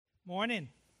Morning.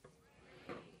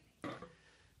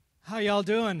 How y'all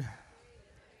doing?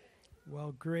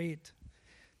 Well, great.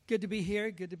 Good to be here.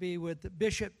 Good to be with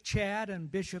Bishop Chad and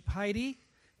Bishop Heidi.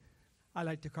 I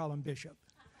like to call them Bishop.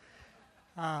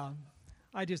 I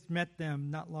just met them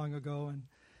not long ago and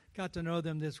got to know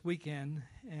them this weekend,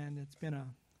 and it's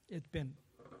been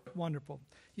wonderful.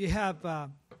 You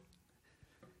have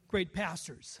great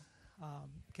pastors.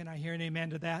 Can I hear an amen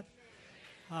to that?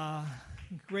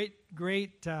 Great.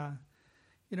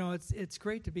 It's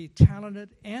great to be talented,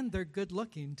 and they're good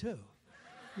looking too.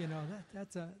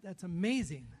 That's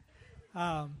amazing.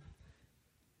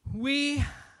 We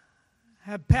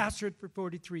have pastored for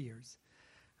 43 years.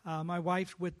 My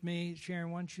wife's with me.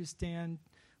 Sharon, why don't you stand?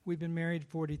 We've been married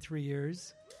 43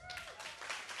 years.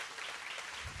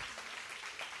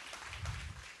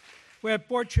 We have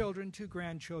 4 children, 2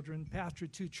 grandchildren,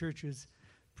 pastored 2 churches,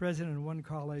 president of 1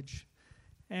 college.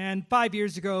 And 5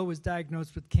 years ago, was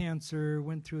diagnosed with cancer,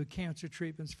 went through cancer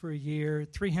treatments for a year,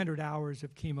 300 hours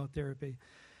of chemotherapy,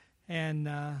 and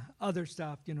other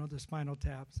stuff, the spinal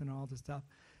taps and all the stuff.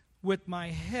 With my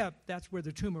hip, that's where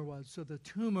the tumor was. So the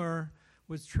tumor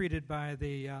was treated by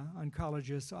the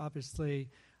oncologist, obviously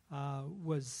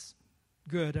was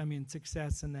good.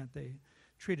 Success in that they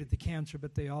treated the cancer,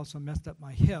 but they also messed up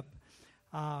my hip.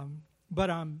 But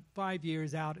I'm 5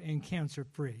 years out and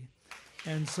cancer-free.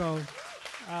 And so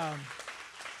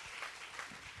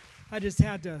I just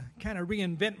had to kind of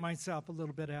reinvent myself a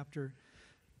little bit after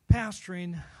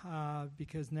pastoring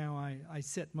because now I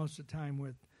sit most of the time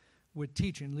with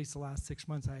teaching, at least the last 6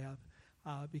 months I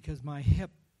have, because my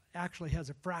hip actually has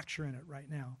a fracture in it right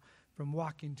now from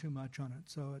walking too much on it.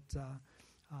 So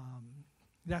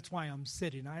that's why I'm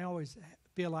sitting. I always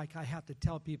feel like I have to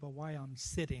tell people why I'm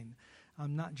sitting.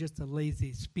 I'm not just a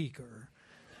lazy speaker.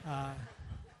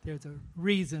 There's a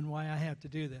reason why I have to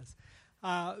do this.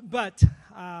 But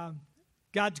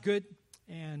God's good,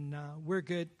 and we're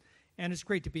good, and it's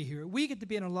great to be here. We get to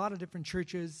be in a lot of different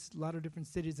churches, a lot of different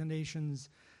cities and nations,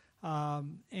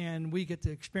 and we get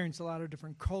to experience a lot of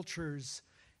different cultures.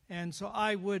 And so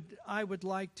I would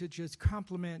like to just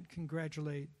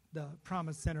congratulate the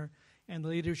Promise Center and the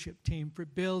leadership team for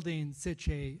building such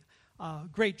a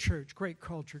great church, great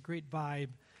culture, great vibe,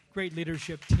 great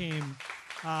leadership team.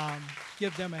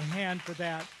 Give them a hand for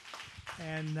that.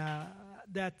 And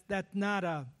that's not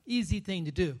an easy thing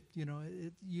to do.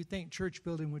 You think church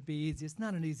building would be easy. It's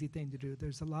not an easy thing to do.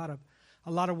 There's a lot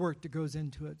of work that goes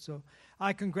into it. So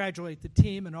I congratulate the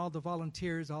team and all the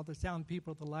volunteers, all the sound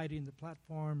people, the lighting, the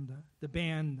platform, the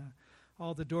band,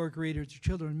 all the door greeters, the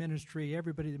children's ministry,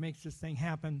 everybody that makes this thing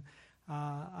happen.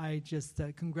 I just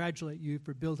congratulate you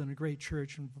for building a great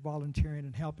church and for volunteering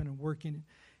and helping and working.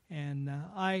 And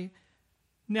I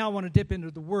now want to dip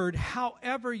into the Word.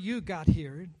 However you got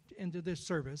here into this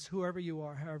service, whoever you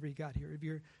are, however you got here. If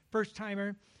you're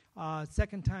first-timer,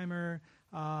 second-timer,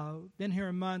 been here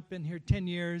a month, been here 10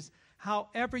 years,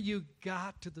 however you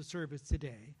got to the service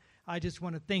today, I just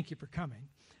want to thank you for coming.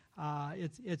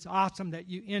 It's awesome that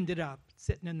you ended up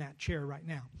sitting in that chair right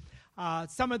now.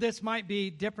 Some of this might be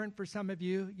different for some of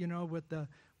you, with the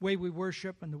way we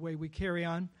worship and the way we carry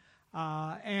on.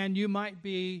 And you might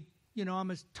be,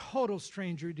 I'm a total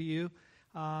stranger to you,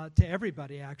 to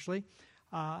everybody actually.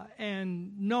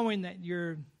 And knowing that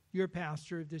your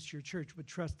pastor of your church would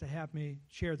trust to have me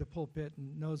share the pulpit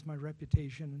and knows my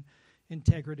reputation and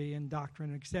integrity and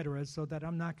doctrine, etc., so that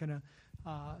I'm not going to,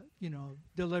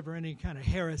 deliver any kind of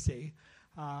heresy.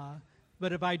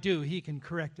 But if I do, he can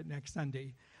correct it next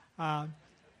Sunday.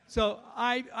 So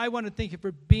I want to thank you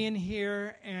for being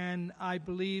here, and I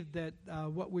believe that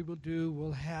what we will do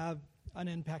will have an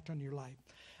impact on your life.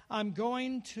 I'm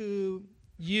going to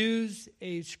use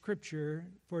a scripture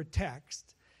for a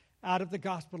text out of the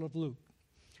Gospel of Luke.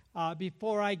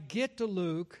 Before I get to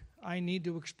Luke, I need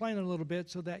to explain a little bit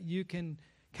so that you can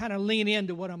kind of lean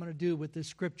into what I'm going to do with this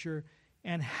scripture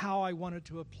and how I want it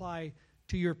to apply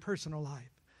to your personal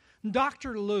life.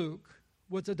 Dr. Luke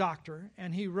was a doctor,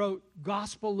 and he wrote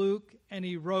Gospel Luke, and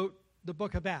he wrote the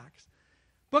book of Acts.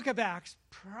 Book of Acts,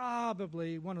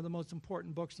 probably one of the most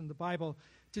important books in the Bible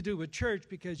to do with church,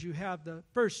 because you have the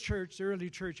first church, the early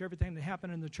church, everything that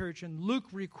happened in the church, and Luke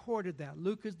recorded that.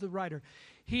 Luke is the writer.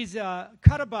 He's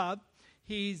cut above.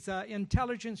 He's an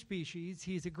intelligent species.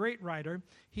 He's a great writer.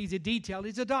 He's a detail.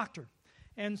 He's a doctor.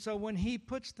 And so when he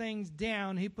puts things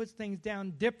down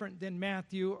different than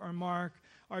Matthew or Mark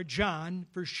or John,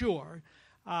 for sure.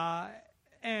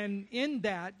 And in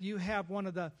that, you have one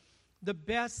of the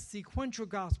best sequential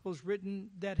gospels written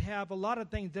that have a lot of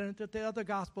things in it that the other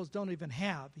gospels don't even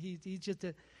have. He's just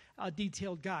a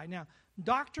detailed guy. Now,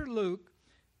 Dr. Luke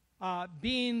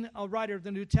being a writer of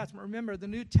the New Testament. Remember, the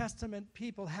New Testament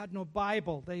people had no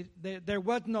Bible. There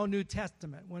was no New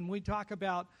Testament. When we talk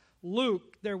about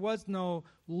Luke, there was no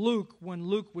Luke when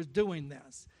Luke was doing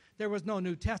this. There was no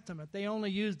New Testament. They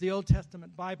only used the Old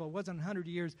Testament Bible. It wasn't 100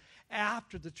 years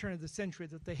after the turn of the century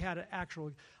that they had an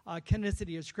actual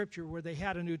canonicity of Scripture where they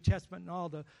had a New Testament and all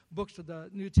the books of the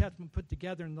New Testament put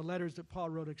together and the letters that Paul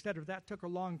wrote, etc. That took a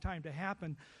long time to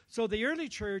happen. So the early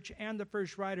church and the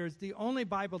first writers, the only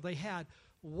Bible they had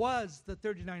was the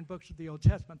 39 books of the Old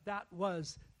Testament. That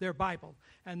was their Bible.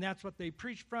 And that's what they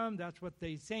preached from, that's what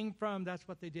they sang from, that's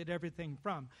what they did everything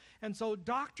from. And so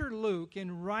Dr. Luke,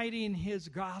 in writing his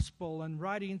gospel and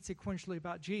writing sequentially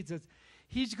about Jesus,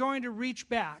 he's going to reach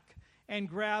back and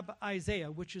grab Isaiah,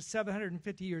 which is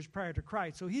 750 years prior to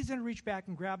Christ. So he's going to reach back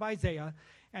and grab Isaiah,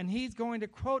 and he's going to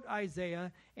quote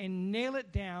Isaiah and nail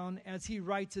it down as he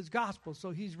writes his gospel.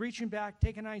 So he's reaching back,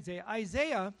 taking Isaiah.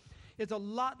 Isaiah is a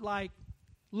lot like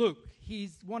Luke.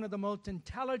 He's one of the most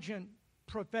intelligent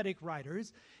prophetic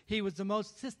writers. He was the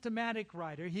most systematic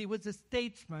writer. He was a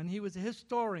statesman. He was a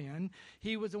historian.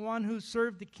 He was the one who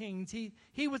served the kings.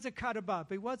 He was a cut above.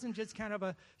 He wasn't just kind of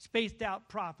a spaced out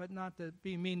prophet, not to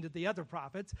be mean to the other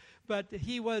prophets, but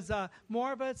he was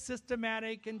more of a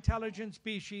systematic, intelligent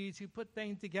species who put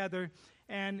things together.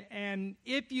 And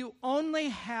if you only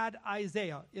had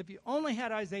Isaiah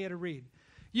to read,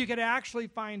 you could actually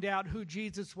find out who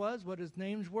Jesus was, what his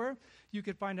names were. You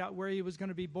could find out where he was going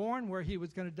to be born, where he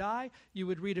was going to die. You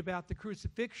would read about the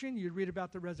crucifixion. You'd read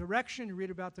about the resurrection. You read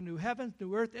about the new heavens,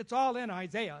 new earth. It's all in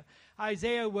Isaiah.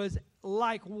 Isaiah was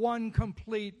like one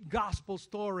complete gospel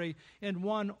story in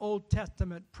one Old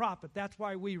Testament prophet. That's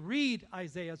why we read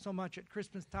Isaiah so much at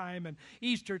Christmas time and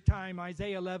Easter time,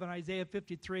 Isaiah 11, Isaiah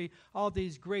 53, all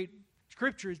these great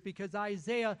scriptures, because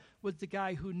Isaiah was the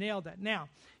guy who nailed that. Now,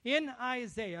 in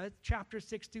Isaiah chapter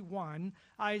 61,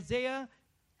 Isaiah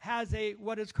has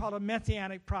what is called a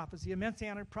messianic prophecy. A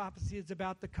messianic prophecy is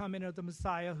about the coming of the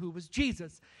Messiah, who was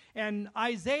Jesus. And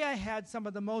Isaiah had some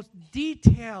of the most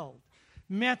detailed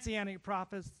messianic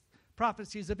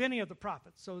prophecies of any of the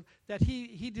prophets, so that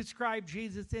he described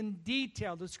Jesus in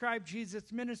detail, described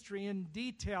Jesus' ministry in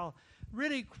detail.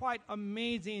 Really quite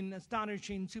amazing,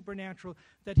 astonishing, supernatural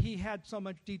that he had so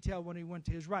much detail when he went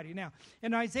to his writing. Now,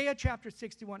 in Isaiah chapter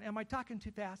 61, am I talking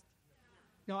too fast?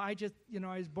 No, I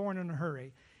was born in a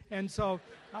hurry. And so,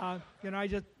 I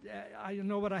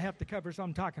know what I have to cover, so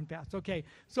I'm talking fast. Okay,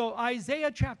 so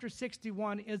Isaiah chapter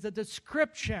 61 is a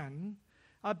description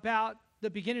about the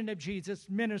beginning of Jesus'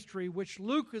 ministry, which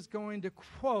Luke is going to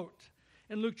quote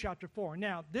in Luke chapter 4.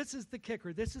 Now, this is the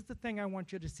kicker. This is the thing I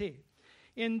want you to see.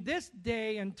 In this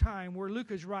day and time where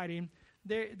Luke is writing,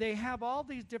 they have all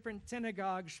these different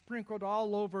synagogues sprinkled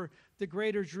all over the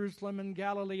greater Jerusalem and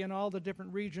Galilee and all the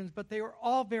different regions, but they were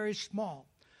all very small.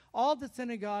 All the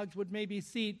synagogues would maybe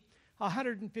seat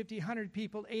 150, 100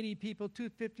 people, 80 people,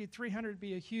 250, 300 would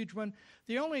be a huge one.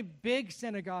 The only big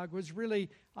synagogue was really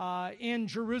in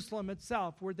Jerusalem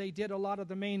itself, where they did a lot of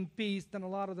the main feasts and a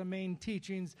lot of the main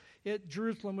teachings.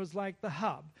 Jerusalem was like the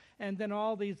hub. And then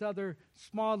all these other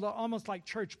small, almost like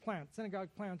church plants, synagogue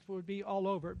plants would be all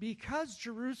over. Because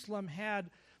Jerusalem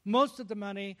had most of the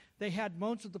money, they had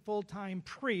most of the full-time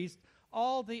priests,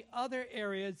 all the other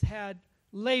areas had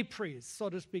lay priests, so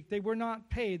to speak. They were not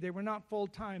paid. They were not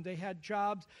full-time. They had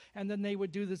jobs, and then they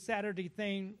would do the Saturday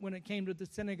thing. When it came to the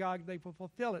synagogue, they would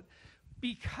fulfill it.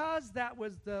 Because that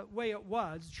was the way it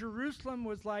was, Jerusalem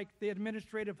was like the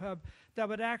administrative hub that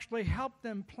would actually help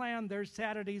them plan their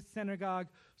Saturday synagogue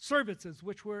services,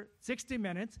 which were 60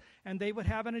 minutes, and they would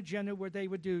have an agenda where they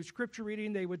would do scripture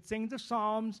reading, they would sing the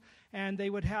Psalms, and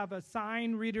they would have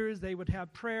assigned readers, they would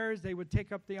have prayers, they would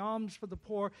take up the alms for the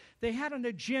poor. They had an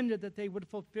agenda that they would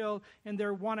fulfill in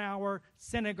their 1-hour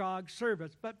synagogue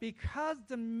service. But because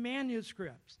the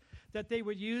manuscripts that they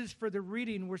would use for the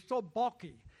reading were so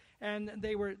bulky, and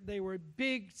they were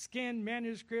big skin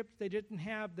manuscripts. They didn't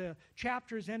have the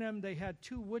chapters in them. They had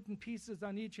 2 wooden pieces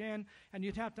on each end, and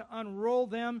you'd have to unroll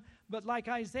them. But like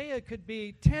Isaiah could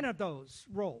be 10 of those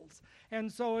rolls.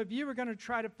 And so if you were going to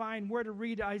try to find where to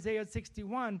read Isaiah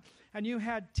 61, and you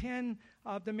had 10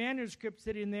 of the manuscripts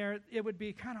sitting there, it would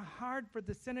be kind of hard for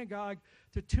the synagogue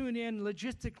to tune in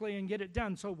logistically and get it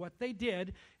done. So what they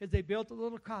did is they built a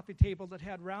little coffee table that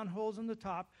had round holes in the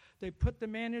top. They put the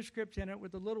manuscripts in it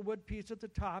with a little wood piece at the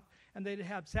top, and they'd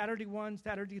have Saturday 1,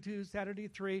 Saturday 2, Saturday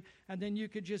 3, and then you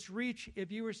could just reach.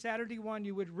 If you were Saturday 1,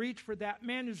 you would reach for that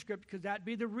manuscript because that'd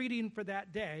be the reading for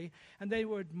that day, and they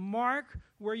would mark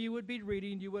where you would be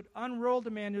reading. You would unroll the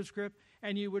manuscript,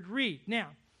 and you would read. Now,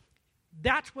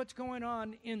 that's what's going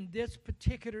on in this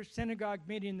particular synagogue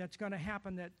meeting that's going to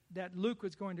happen that Luke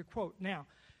was going to quote. Now,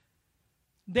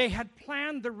 They had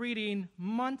planned the reading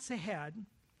months ahead,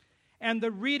 and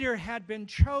the reader had been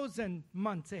chosen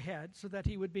months ahead so that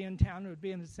he would be in town, would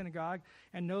be in the synagogue,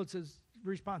 and knows his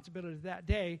responsibility that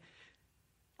day.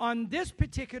 On this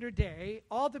particular day,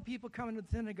 all the people coming to the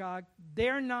synagogue,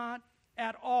 they're not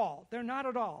at all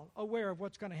aware of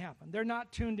what's going to happen. They're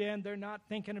not tuned in. They're not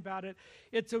thinking about it.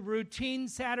 It's a routine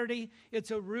Saturday.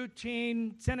 It's a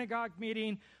routine synagogue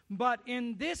meeting. But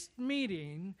in this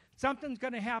meeting, something's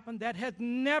going to happen that has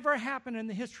never happened in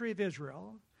the history of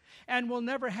Israel and will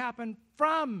never happen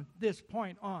from this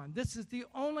point on. This is the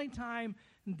only time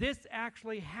this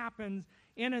actually happens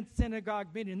in a synagogue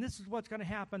meeting. This is what's going to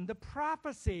happen. The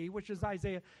prophecy, which is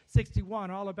Isaiah 61,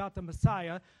 all about the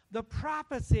Messiah, the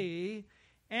prophecy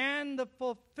and the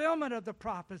fulfillment of the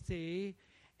prophecy,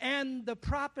 and the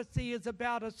prophecy is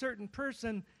about a certain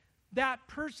person. That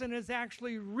person is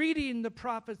actually reading the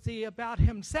prophecy about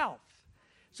himself.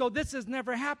 So this has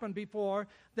never happened before,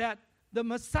 that the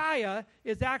Messiah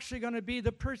is actually going to be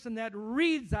the person that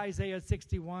reads Isaiah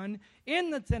 61 in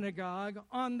the synagogue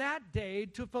on that day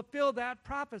to fulfill that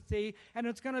prophecy, and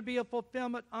it's going to be a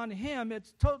fulfillment on him.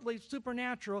 It's totally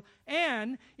supernatural,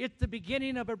 and it's the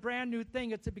beginning of a brand new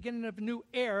thing. It's the beginning of a new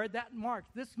era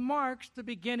This marks the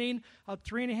beginning of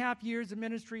 3.5 years of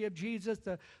ministry of Jesus,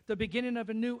 the beginning of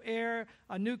a new era,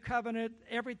 a new covenant.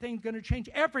 Everything's going to change.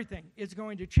 Everything is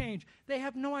going to change. They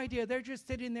have no idea. They're just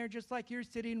sitting there just like you're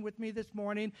sitting with me this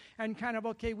morning, and kind of,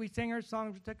 okay, we sang our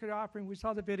songs, we took our offering, we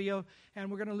saw the video,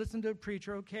 and we're going to listen to a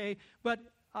preacher, okay, but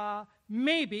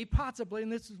maybe, possibly, and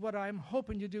this is what I'm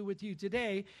hoping to do with you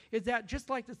today, is that just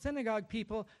like the synagogue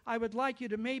people, I would like you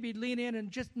to maybe lean in and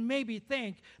just maybe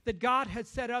think that God has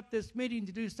set up this meeting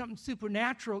to do something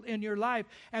supernatural in your life,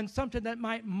 and something that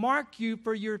might mark you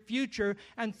for your future,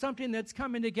 and something that's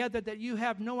coming together that you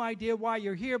have no idea why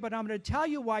you're here, but I'm going to tell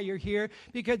you why you're here,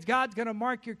 because God's going to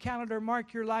mark your calendar,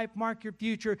 mark your life, mark your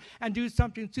future, and do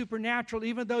something supernatural,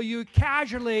 even though you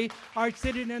casually are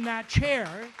sitting in that chair.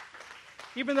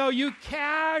 Even though you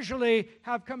casually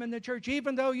have come in the church,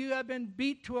 even though you have been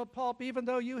beat to a pulp, even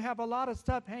though you have a lot of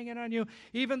stuff hanging on you,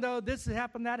 even though this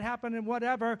happened, that happened, and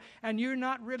whatever, and you're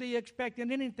not really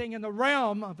expecting anything in the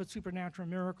realm of a supernatural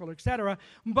miracle, etc.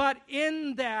 But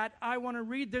in that, I want to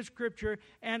read this scripture,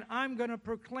 and I'm going to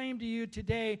proclaim to you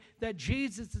today that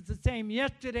Jesus is the same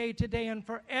yesterday, today, and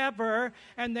forever,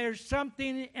 and there's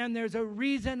something, and there's a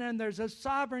reason, and there's a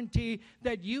sovereignty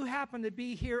that you happen to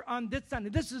be here on this Sunday.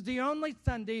 This is the only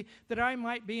Sunday that I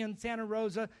might be in Santa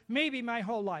Rosa, maybe my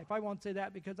whole life. I won't say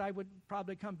that, because I would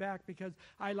probably come back, because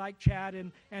I like Chad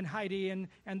and Heidi, and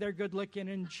they're good looking,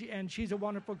 and she's a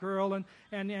wonderful girl, and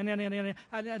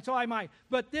so I might.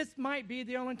 But this might be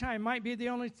the only time, might be the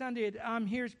only Sunday I'm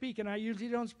here speaking. I usually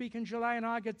don't speak in July and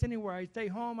August anywhere. I stay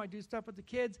home, I do stuff with the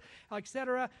kids,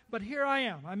 etc. But here I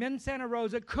am. I'm in Santa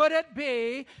Rosa. Could it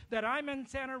be that I'm in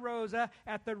Santa Rosa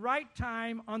at the right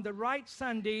time on the right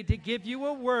Sunday to give you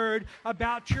a word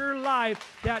about your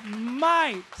life that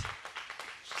might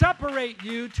separate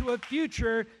you to a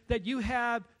future that you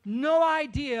have no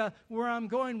idea where I'm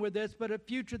going with this, but a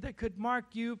future that could mark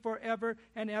you forever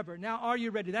and ever. Now, are you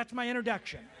ready? That's my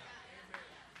introduction.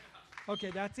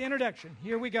 Okay, that's the introduction.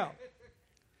 Here we go.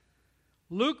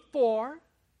 Luke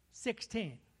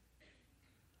 4:16.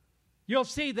 You'll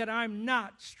see that I'm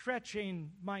not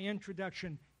stretching my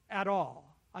introduction at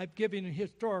all. I've given a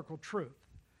historical truth.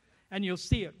 And you'll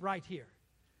see it right here.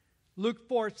 Luke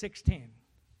 4:16.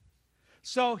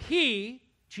 So he,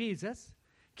 Jesus,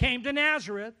 came to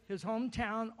Nazareth, his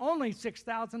hometown, only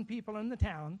 6,000 people in the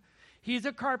town. He's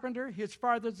a carpenter. His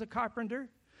father's a carpenter.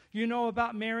 You know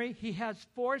about Mary. He has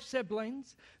 4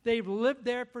 siblings. They've lived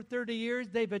there for 30 years.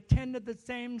 They've attended the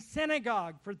same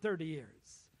synagogue for 30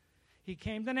 years. He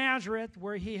came to Nazareth,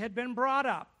 where he had been brought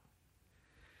up.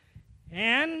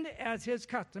 And as his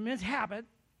custom, his habit,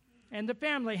 and the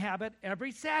family habit,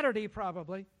 every Saturday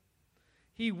probably,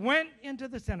 he went into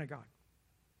the synagogue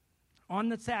on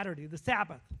the Saturday, the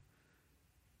Sabbath,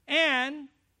 and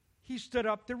he stood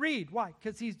up to read. Why?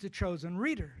 Because he's the chosen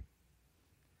reader.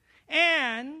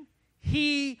 And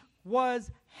he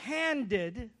was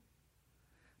handed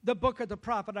the book of the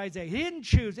prophet Isaiah. He didn't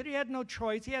choose it. He had no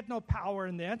choice. He had no power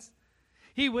in this.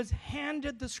 He was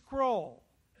handed the scroll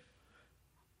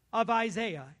of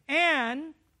Isaiah.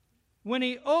 And when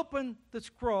he opened the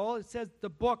scroll, it says the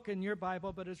book in your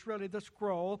Bible, but it's really the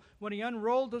scroll. When he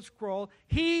unrolled the scroll,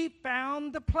 he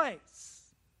found the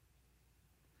place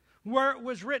where it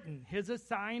was written, his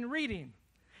assigned reading.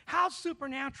 How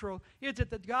supernatural is it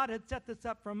that God had set this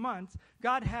up for months?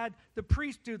 God had the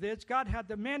priest do this. God had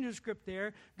the manuscript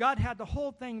there. God had the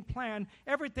whole thing planned.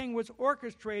 Everything was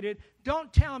orchestrated.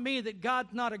 Don't tell me that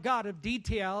God's not a God of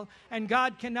detail, and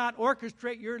God cannot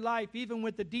orchestrate your life even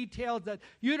with the details that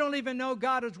you don't even know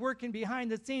God is working behind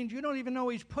the scenes. You don't even know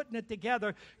He's putting it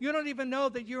together. You don't even know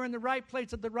that you're in the right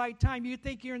place at the right time. You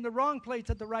think you're in the wrong place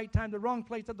at the right time, the wrong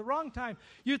place at the wrong time.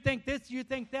 You think this, you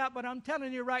think that, but I'm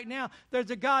telling you right now,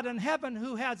 there's a God in heaven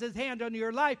who has His hand on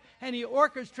your life, and He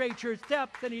orchestrates your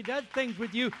steps, and He does things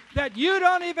with you that you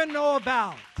don't even know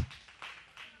about.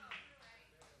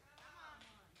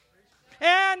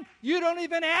 And you don't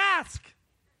even ask.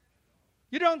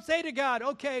 You don't say to God,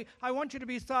 okay, I want you to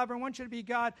be sovereign, I want you to be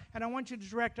God, and I want you to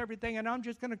direct everything, and I'm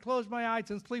just going to close my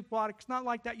eyes and sleepwalk. It's not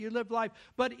like that. You live life.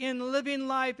 But in living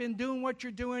life, in doing what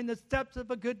you're doing, the steps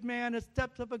of a good man, the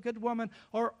steps of a good woman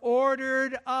are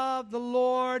ordered of the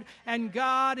Lord, and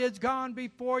God has gone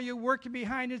before you, working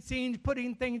behind the scenes,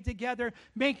 putting things together,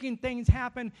 making things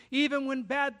happen. Even when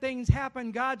bad things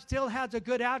happen, God still has a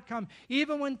good outcome.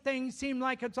 Even when things seem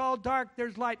like it's all dark,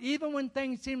 there's light. Even when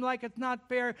things seem like it's not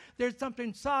fair, there's something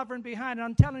sovereign behind it.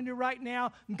 I'm telling you right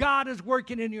now, God is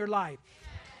working in your life.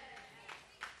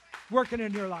 Working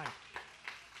in your life.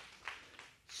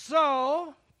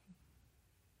 So,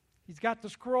 he's got the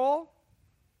scroll,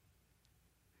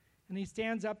 and he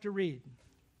stands up to read.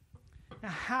 Now,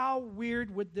 how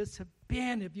weird would this have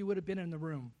been if you would have been in the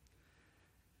room?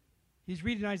 He's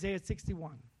reading Isaiah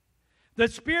 61. The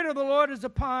Spirit of the Lord is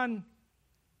upon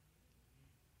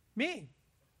me.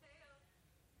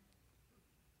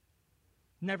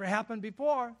 Never happened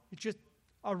before. It's just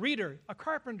a reader, a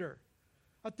carpenter,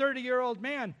 a 30-year-old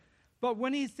man. But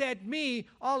when he said me,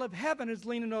 all of heaven is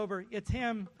leaning over. It's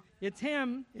him. It's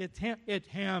him. It's him. It's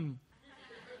him.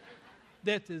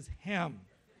 This is him.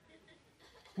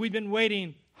 We've been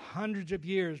waiting hundreds of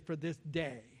years for this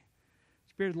day. The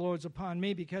Spirit of the Lord is upon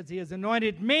me because He has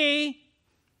anointed me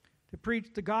to preach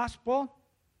the gospel.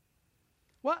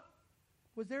 What?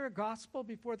 Was there a gospel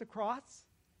before the cross?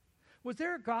 Was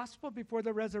there a gospel before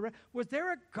the resurrection? Was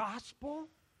there a gospel?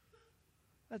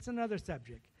 That's another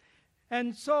subject.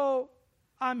 And so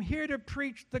I'm here to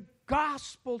preach the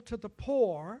gospel to the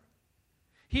poor.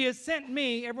 He has sent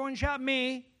me. Everyone shout me.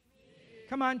 Me.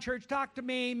 Come on, church, talk to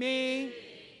me. Me. Me.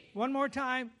 One more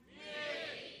time. Me.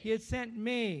 He has sent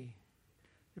me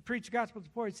to preach the gospel to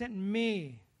the poor. He sent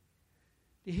me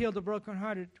to heal the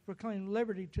brokenhearted, to proclaim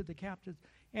liberty to the captives,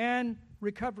 and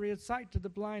recovery of sight to the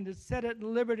blind, to set at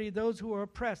liberty those who are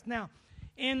oppressed. Now,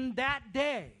 in that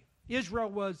day, Israel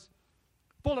was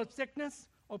full of sickness,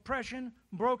 oppression,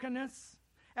 brokenness,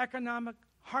 economic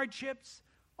hardships.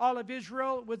 All of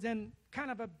Israel was in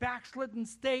kind of a backslidden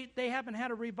state. They haven't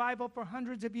had a revival for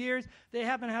hundreds of years. They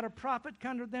haven't had a prophet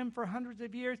come to them for hundreds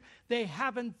of years. They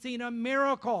haven't seen a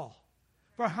miracle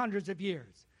for hundreds of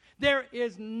years. There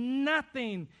is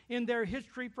nothing in their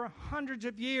history for hundreds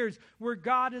of years where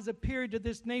God has appeared to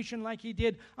this nation like He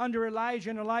did under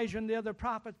Elijah and the other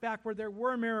prophets back where there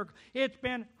were miracles. It's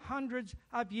been hundreds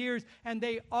of years, and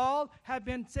they all have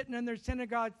been sitting in their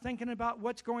synagogues thinking about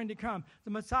what's going to come.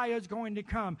 The Messiah is going to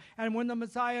come, and when the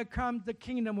Messiah comes, the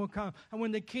kingdom will come, and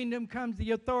when the kingdom comes,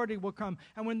 the authority will come,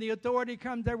 and when the authority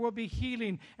comes, there will be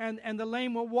healing, and the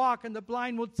lame will walk, and the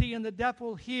blind will see, and the deaf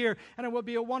will hear, and it will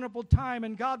be a wonderful time,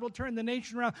 and God will turn the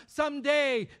nation around.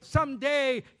 Someday,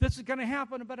 this is going to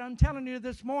happen. But I'm telling you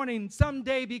this morning,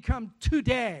 someday become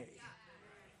today.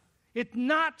 It's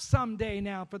not someday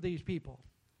now for these people.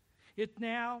 It's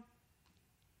now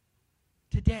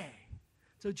today.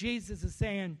 So Jesus is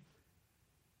saying,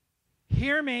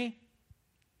 hear me.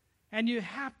 And you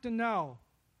have to know,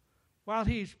 while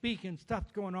He's speaking,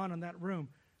 stuff's going on in that room.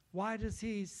 Why does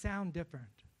He sound different?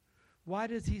 Why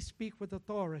does He speak with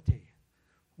authority?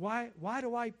 Why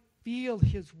do I feel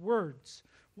His words?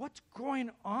 What's going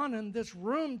on in this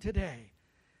room today?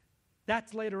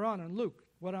 That's later on in Luke.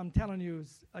 What I'm telling you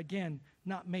is, again,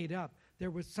 not made up.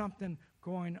 There was something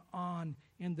going on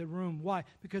in the room. Why?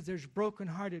 Because there's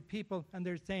brokenhearted people, and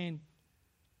they're saying,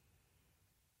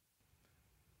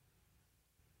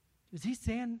 is He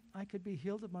saying I could be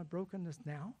healed of my brokenness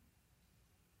now?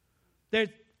 There's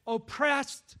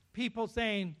oppressed people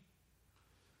saying,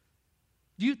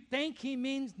 do you think He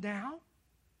means now?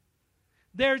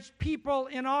 There's people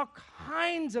in all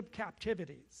kinds of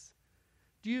captivities.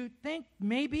 Do you think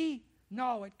maybe?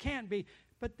 No, it can't be.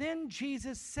 But then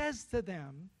Jesus says to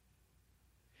them,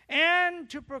 and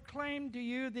to proclaim to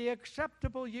you the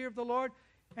acceptable year of the Lord.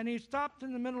 And He stopped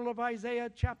in the middle of Isaiah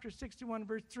chapter 61,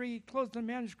 verse 3. He closed the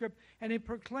manuscript, and He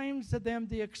proclaims to them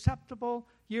the acceptable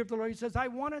year of the Lord. He says, I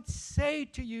want to say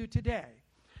to you today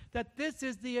that this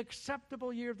is the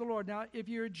acceptable year of the Lord. Now, if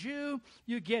you're a Jew,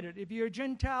 you get it. If you're a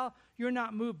Gentile, you're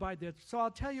not moved by this. So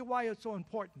I'll tell you why it's so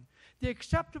important. The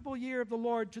acceptable year of the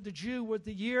Lord to the Jew was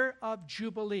the year of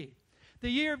Jubilee. The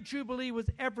year of Jubilee was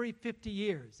every 50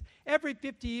 years. Every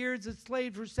 50 years, the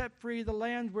slaves were set free. The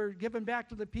lands were given back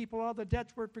to the people. All the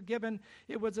debts were forgiven.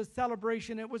 It was a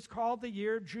celebration. It was called the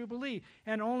year of Jubilee.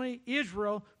 And only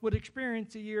Israel would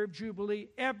experience the year of Jubilee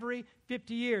every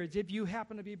 50 years. If you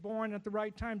happen to be born at the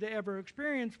right time to ever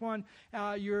experience one,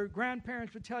 your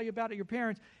grandparents would tell you about it, your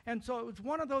parents. And so it was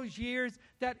one of those years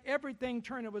that everything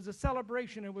turned. It was a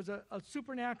celebration. It was a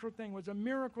supernatural thing. It was a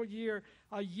miracle year,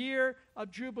 a year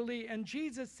of Jubilee. And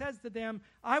Jesus says to them,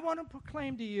 I want to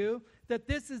proclaim to you that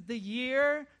this is the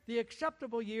year, the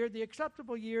acceptable year. The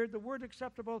acceptable year, the word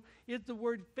acceptable is the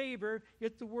word favor.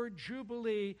 It's the word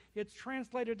Jubilee. It's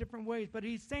translated different ways. But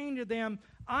he's saying to them,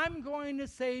 I'm going to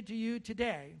say to you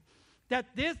today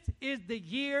that this is the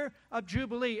year of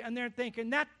Jubilee. And they're thinking,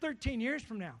 that's 13 years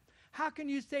from now. How can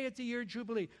you say it's a year of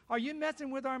Jubilee? Are you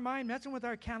messing with our mind, messing with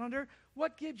our calendar?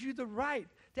 What gives you the right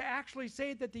to actually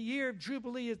say that the year of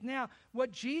Jubilee is now?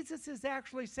 What Jesus is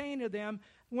actually saying to them,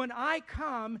 when I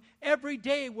come, every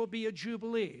day will be a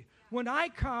Jubilee. When I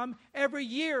come, every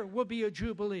year will be a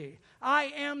Jubilee. I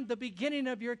am the beginning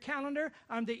of your calendar.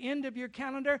 I'm the end of your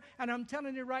calendar. And I'm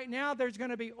telling you right now, there's going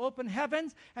to be open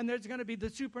heavens, and there's going to be the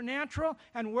supernatural.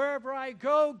 And wherever I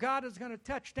go, God is going to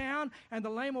touch down, and the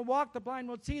lame will walk, the blind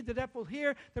will see, the deaf will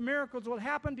hear, the miracles will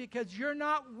happen, because you're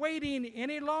not waiting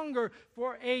any longer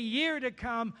for a year to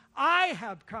come. I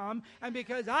have come, and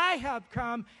because I have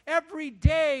come, every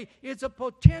day is a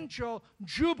potential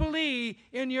Jubilee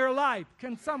in your life.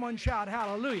 Can someone shout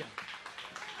hallelujah?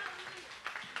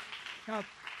 Now,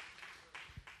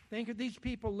 think of these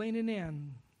people leaning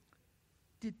in.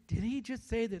 Did he just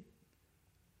say that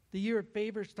the year of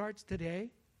favor starts today?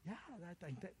 Yeah,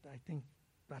 I think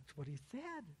that's what he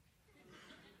said.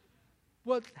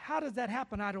 Well, how does that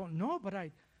happen? I don't know, but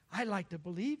I like to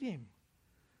believe him.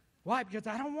 Why? Because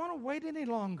I don't want to wait any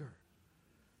longer.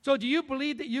 So do you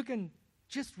believe that you can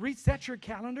just reset your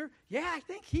calendar? Yeah, I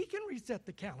think he can reset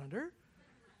the calendar.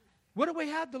 What do we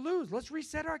have to lose? Let's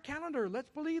reset our calendar. Let's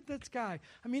believe this guy.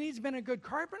 I mean, he's been a good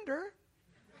carpenter.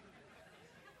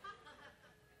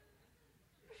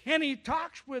 And he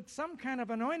talks with some kind of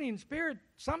anointing spirit,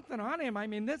 something on him. I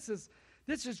mean, this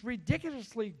is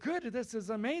ridiculously good. This is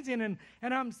amazing. And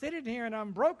I'm sitting here and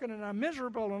I'm broken and I'm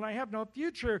miserable and I have no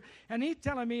future. And he's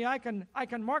telling me I can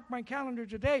mark my calendar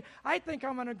today. I think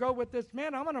I'm going to go with this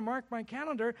man. I'm going to mark my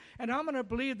calendar and I'm going to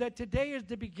believe that today is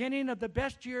the beginning of the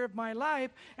best year of my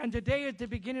life. And today is the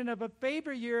beginning of a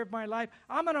favor year of my life.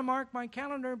 I'm going to mark my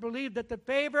calendar and believe that the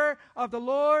favor of the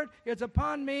Lord is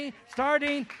upon me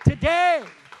starting today.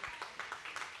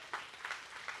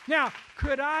 Now,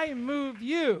 could I move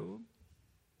you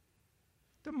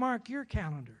to mark your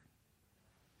calendar?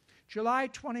 July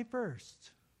 21st.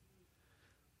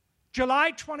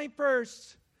 July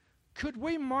 21st. Could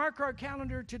we mark our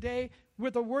calendar today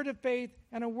with a word of faith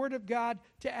and a word of God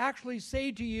to actually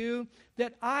say to you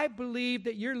that I believe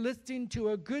that you're listening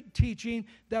to a good teaching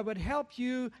that would help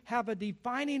you have a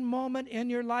defining moment in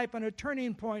your life and a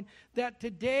turning point, that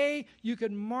today you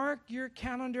could mark your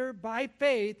calendar by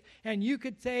faith and you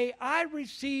could say, I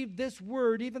received this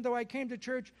word, even though I came to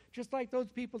church just like those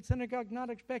people in synagogue, not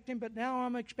expecting, but now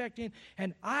I'm expecting,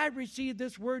 and I received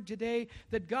this word today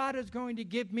that God is going to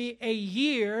give me a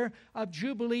year of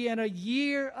Jubilee and a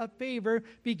year of favor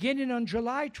beginning on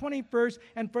July 21st,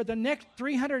 and for the next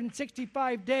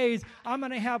 365 days, I'm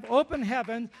going to have open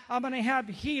heavens, I'm going to have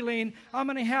healing, I'm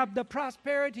going to have the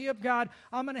prosperity of God,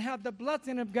 I'm going to have the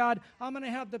blessing of God, I'm going to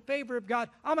have the favor of God.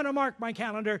 I'm going to mark my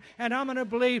calendar, and I'm going to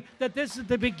believe that this is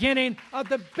the beginning of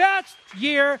the best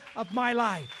year of my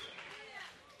life.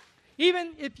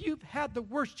 Even if you've had the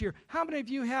worst year, how many of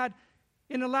you had,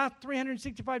 in the last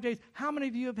 365 days, how many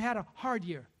of you have had a hard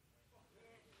year?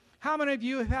 How many of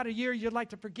you have had a year you'd like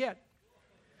to forget?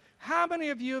 How many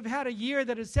of you have had a year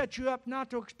that has set you up not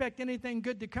to expect anything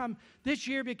good to come this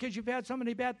year because you've had so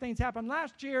many bad things happen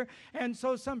last year, and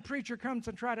so some preacher comes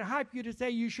and try to hype you to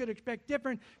say you should expect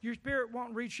different. Your spirit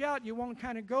won't reach out. You won't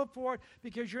kind of go for it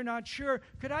because you're not sure.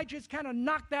 Could I just kind of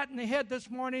knock that in the head this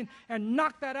morning and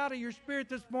knock that out of your spirit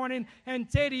this morning and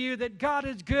say to you that God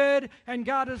is good and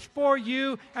God is for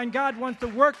you and God wants to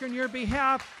work on your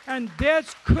behalf, and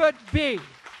this could be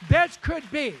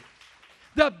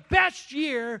the best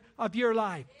year of your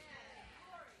life.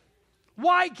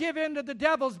 Why give in to the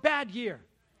devil's bad year?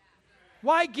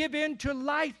 Why give in to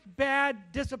life's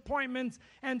bad disappointments?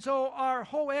 And so our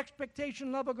whole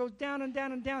expectation level goes down and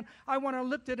down and down. I want to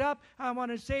lift it up. I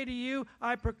want to say to you,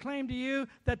 I proclaim to you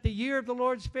that the year of the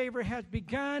Lord's favor has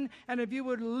begun. And if you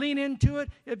would lean into it,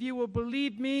 if you will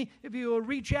believe me, if you will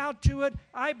reach out to it,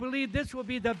 I believe this will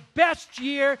be the best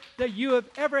year that you have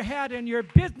ever had in your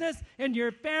business, in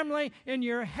your family, in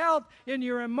your health, in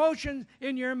your emotions,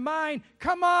 in your mind.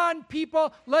 Come on,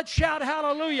 people. Let's shout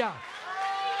hallelujah.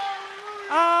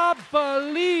 I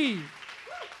believe.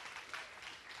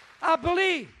 I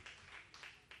believe.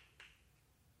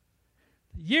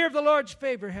 The year of the Lord's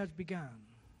favor has begun.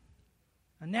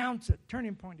 Announce it.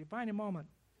 Turning point. Defining moment.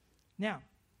 Now,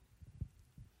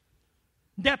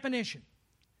 definition.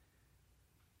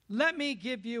 Let me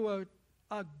give you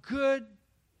a good,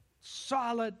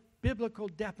 solid, biblical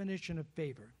definition of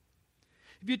favor.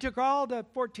 If you took all the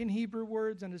 14 Hebrew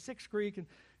words and the 6 Greek and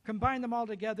combined them all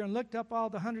together and looked up all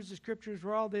the hundreds of scriptures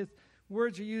where all these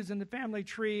words are used in the family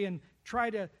tree and try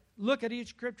to look at each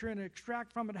scripture and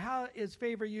extract from it how is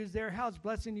favor used there, how is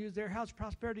blessing used there, how is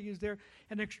prosperity used there,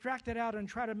 and extract it out and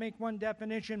try to make one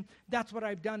definition, that's what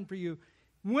I've done for you.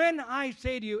 When I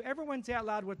say to you, everyone say out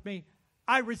loud with me,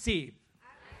 I receive.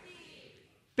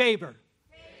 Favor.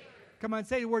 Come on,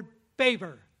 say the word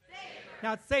favor.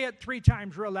 Now say it 3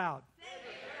 times real loud.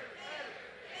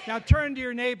 Now turn to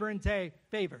your neighbor and say,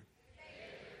 favor.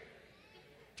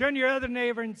 Turn to your other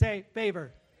neighbor and say,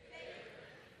 favor.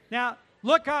 Now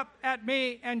look up at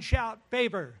me and shout,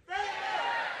 favor.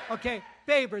 Okay,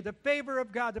 favor, the favor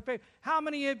of God. The favor. How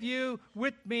many of you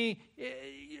with me,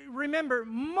 remember,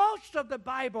 most of the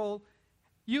Bible,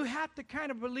 you have to kind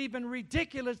of believe in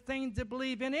ridiculous things to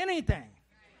believe in anything.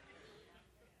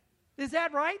 Is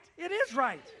that right? It is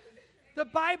right. The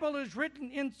Bible is written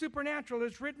in supernatural.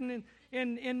 It's written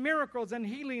in miracles and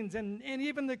healings and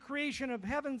even the creation of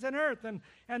heavens and earth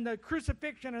and the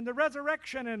crucifixion and the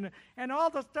resurrection and all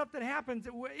the stuff that happens.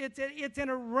 It's in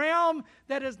a realm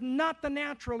that is not the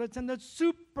natural. It's in the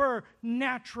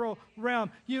supernatural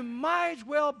realm. You might as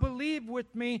well believe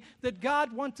with me that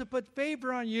God wants to put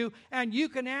favor on you, and you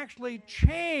can actually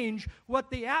change what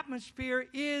the atmosphere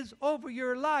is over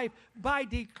your life by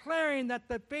declaring that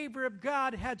the favor of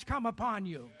God has come upon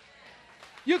you.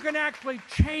 You can actually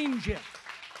change it. It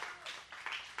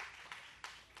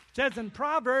says in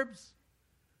Proverbs,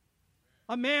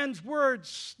 a man's word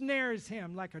snares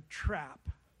him like a trap.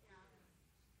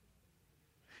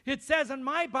 It says in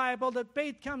my Bible that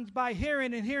faith comes by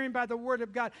hearing and hearing by the word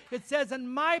of God. It says in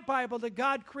my Bible that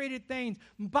God created things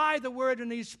by the word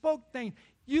and he spoke things.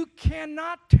 You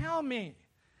cannot tell me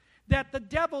that the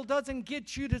devil doesn't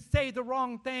get you to say the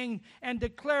wrong thing and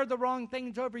declare the wrong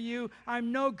things over you.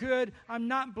 I'm no good. I'm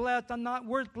not blessed. I'm not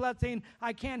worth blessing.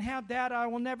 I can't have that. I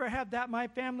will never have that. My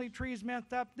family tree's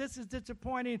messed up. This is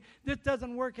disappointing. This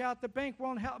doesn't work out. The bank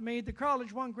won't help me. The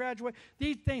college won't graduate.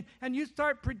 These things. And you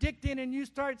start predicting and you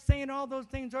start saying all those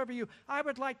things over you. I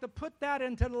would like to put that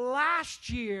into last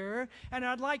year, and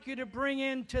I'd like you to bring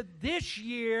into this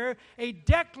year a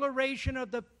declaration of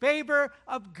the favor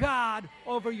of God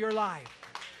over your life.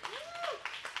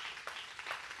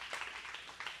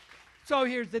 So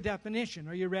here's the definition.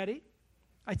 Are you ready?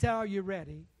 I said, are you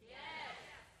ready? Yes.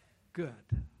 Good.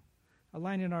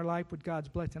 Aligning our life with God's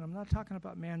blessing. I'm not talking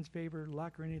about man's favor,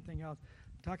 luck, or anything else.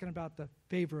 I'm talking about the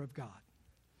favor of God.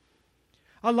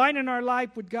 Aligning our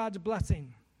life with God's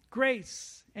blessing,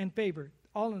 grace, and favor.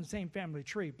 All in the same family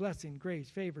tree. Blessing,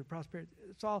 grace, favor, prosperity.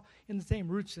 It's all in the same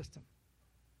root system.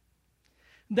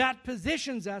 That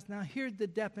positions us, now here's the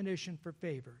definition for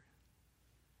favor.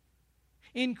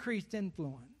 Increased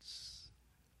influence.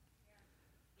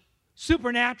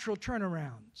 Supernatural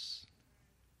turnarounds.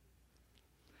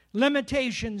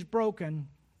 Limitations broken.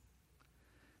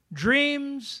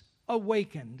 Dreams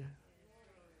awakened.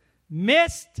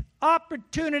 Missed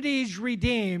opportunities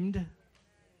redeemed.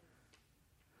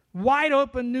 Wide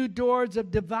open new doors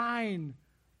of divine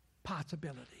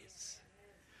possibilities.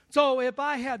 So if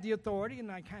I had the authority,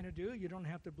 and I kind of do, you don't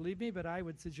have to believe me, but I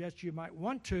would suggest you might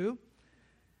want to,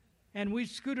 and we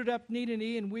scooted up knee to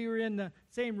knee, and we were in the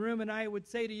same room, and I would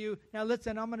say to you, now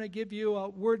listen, I'm going to give you a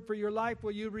word for your life.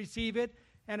 Will you receive it?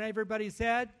 And everybody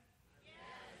said?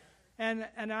 Yes.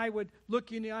 And I would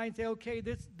look you in the eye and say, okay,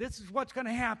 this is what's going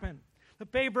to happen. The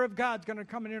favor of God's going to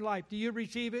come in your life. Do you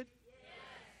receive it?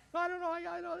 I don't know,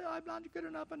 I'm not good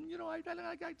enough, and, I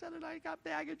got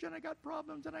baggage, and I got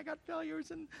problems, and I got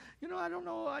failures, and, I don't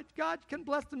know, God can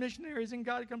bless the missionaries, and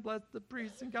God can bless the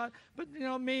priests, and God, but,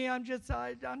 me, I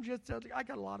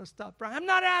got a lot of stuff. I'm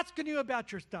not asking you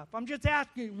about your stuff. I'm just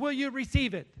asking you, will you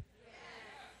receive it? Yes.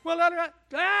 Well,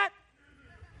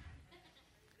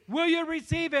 will you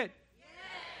receive it?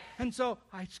 Yes. And so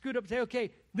I scoot up and say,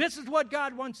 okay, this is what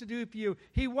God wants to do for you.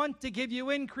 He wants to give you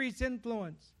increased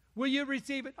influence. Will you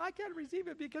receive it? I can't receive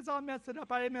it because I'll mess it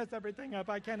up. I mess everything up.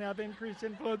 I can't have increased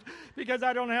influence because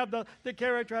I don't have the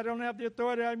character. I don't have the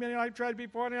authority. I mean, I've tried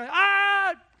before. And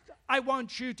I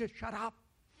want you to shut up.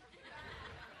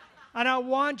 And I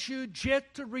want you just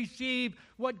to receive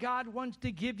what God wants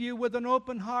to give you with an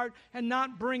open heart and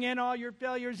not bring in all your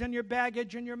failures and your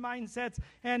baggage and your mindsets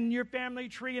and your family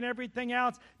tree and everything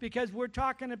else, because we're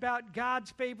talking about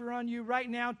God's favor on you right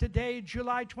now, today,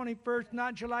 July 21st,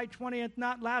 not July 20th,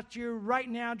 not last year, right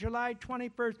now, July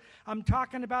 21st. I'm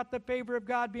talking about the favor of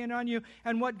God being on you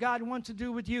and what God wants to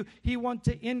do with you. He wants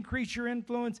to increase your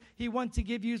influence. He wants to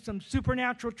give you some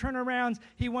supernatural turnarounds.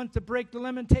 He wants to break the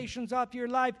limitations off your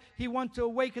life. He wants to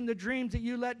awaken the dreams that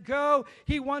you let go.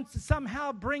 He wants to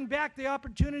somehow bring back the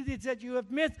opportunities that you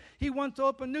have missed. He wants to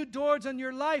open new doors in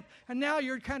your life. And now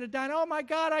you're kind of down. Oh my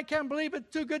God, I can't believe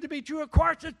it's too good to be true. Of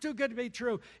course it's too good to be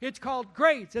true. It's called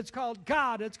grace. It's called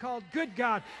God. It's called good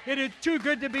God. It is too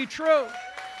good to be true.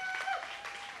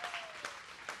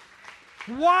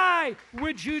 Why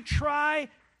would you try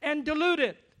and dilute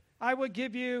it? I would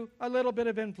give you a little bit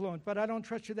of influence, but I don't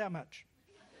trust you that much.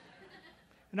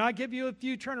 And I'll give you a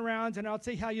few turnarounds, and I'll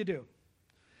see how you do.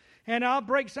 And I'll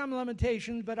break some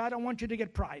limitations, but I don't want you to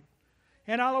get pride.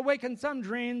 And I'll awaken some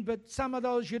dreams, but some of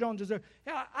those you don't deserve.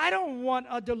 I don't want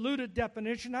a diluted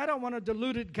definition. I don't want a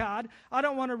diluted God. I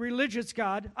don't want a religious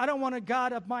God. I don't want a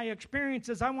God of my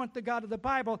experiences. I want the God of the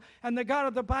Bible. And the God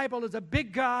of the Bible is a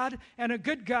big God and a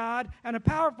good God and a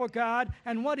powerful God.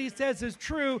 And what he says is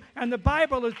true, and the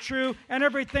Bible is true, and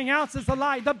everything else is a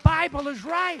lie. The Bible is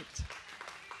right.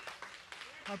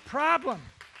 Our problem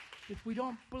is we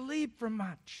don't believe for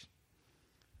much.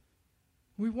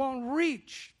 We won't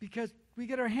reach because we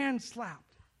get our hands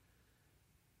slapped.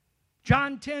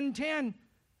 John 10:10,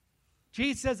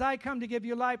 Jesus says, I come to give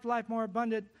you life, life more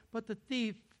abundant, but the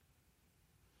thief,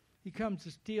 he comes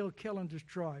to steal, kill, and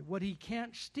destroy. What he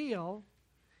can't steal,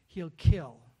 he'll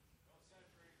kill.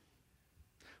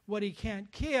 What he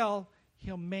can't kill,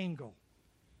 he'll mangle.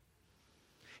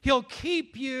 He'll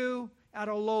keep you at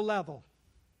a low level.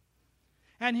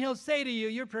 And he'll say to you,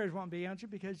 your prayers won't be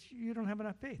answered because you don't have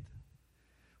enough faith.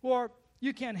 Or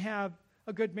you can't have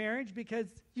a good marriage because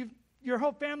your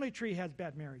whole family tree has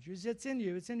bad marriages. It's in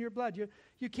you. It's in your blood.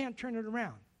 You can't turn it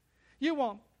around. You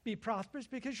won't be prosperous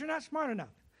because you're not smart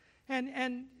enough.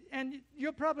 And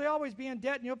you'll probably always be in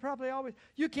debt, and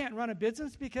you can't run a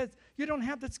business because you don't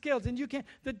have the skills. And you can't.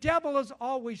 The devil is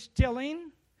always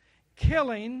stealing,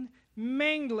 killing,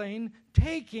 mangling,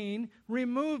 taking,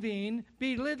 removing,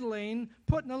 belittling,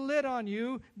 putting a lid on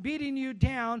you, beating you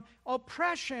down.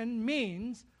 Oppression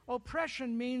means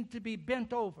to be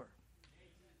bent over.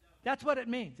 That's what it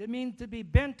means. It means to be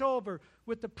bent over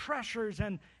with the pressures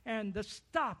and the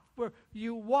stuff where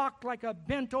you walk like a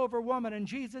bent over woman. And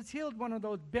Jesus healed one of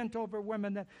those bent over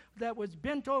women that was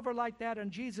bent over like that, and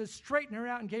Jesus straightened her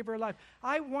out and gave her life.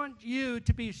 I want you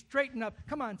to be straightened up.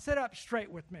 Come on, sit up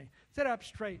straight with me. Sit up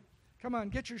straight. Come on,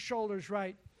 get your shoulders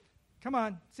right. Come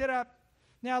on, sit up.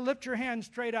 Now lift your hands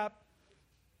straight up.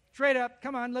 Straight up.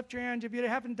 Come on, lift your hands. If you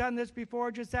haven't done this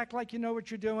before, just act like you know what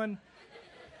you're doing.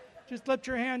 Just lift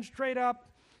your hands straight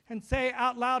up and say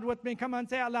out loud with me. Come on,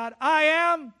 say out loud. I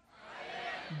am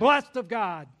blessed of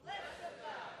God.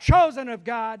 Chosen of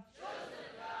God.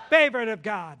 Favored of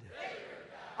God.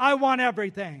 I want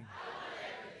everything.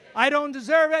 I don't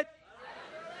deserve it,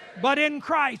 but in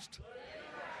Christ,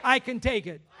 I can take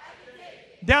it.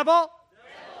 Devil,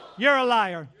 you're a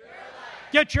liar.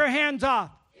 Get your hands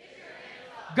off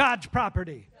God's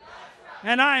property.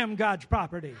 And I am God's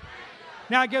property.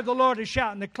 Now give the Lord a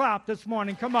shout and a clap this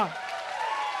morning. Come on.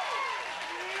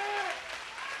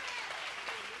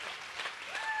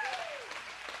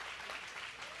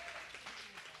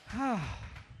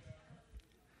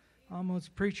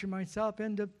 Almost preaching myself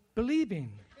into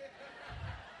believing.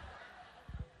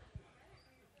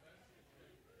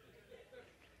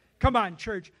 Come on,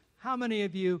 church. How many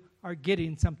of you are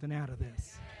getting something out of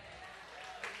this?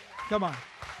 Come on.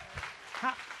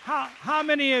 How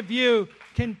many of you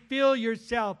can feel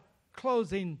yourself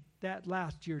closing that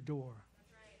last year door?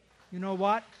 You know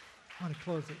what? I want to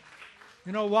close it.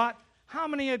 You know what? How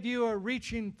many of you are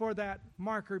reaching for that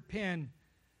marker pen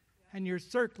and you're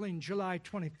circling July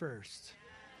 21st?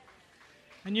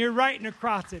 And you're writing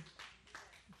across it,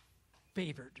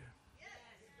 favored.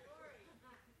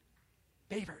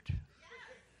 Favored.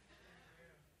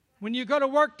 When you go to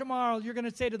work tomorrow, you're going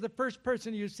to say to the first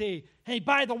person you see, hey,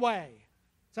 by the way,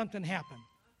 something happened.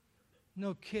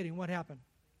 No kidding. What happened?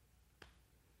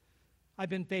 I've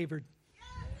been favored.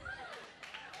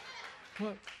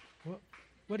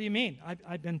 What do you mean?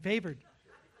 I've been favored.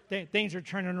 Things are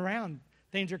turning around.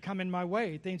 Things are coming my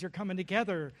way. Things are coming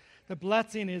together. The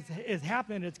blessing is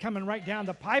happening. It's coming right down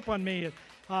the pipe on me.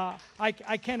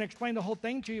 I can't explain the whole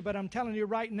thing to you, but I'm telling you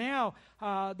right now,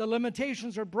 the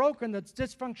limitations are broken. The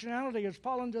dysfunctionality has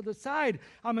fallen to the side.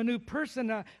 I'm a new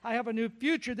person. I have a new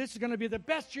future. This is going to be the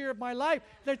best year of my life.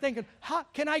 They're thinking, how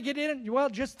can I get in? Well,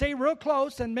 just stay real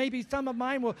close, and maybe some of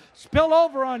mine will spill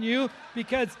over on you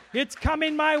because it's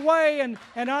coming my way.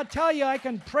 And I'll tell you, I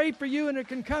can pray for you, and it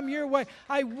can come your way.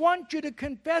 I want you to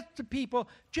confess to people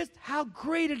just how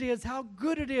great it is, how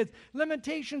good it is.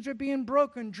 Limitations are being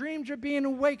broken. Dreams are being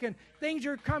awakened. Things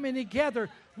are coming together.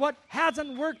 What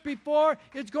hasn't worked before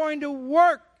is going to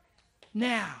work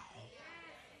now.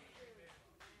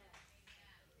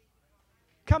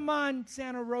 Come on,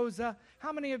 Santa Rosa.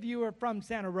 How many of you are from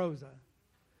Santa Rosa?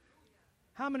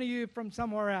 How many of you are from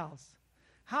somewhere else?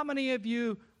 How many of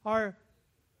you are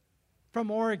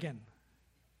from Oregon?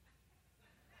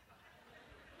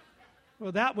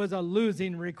 Well, that was a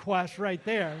losing request right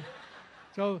there.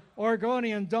 So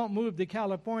Oregonians don't move to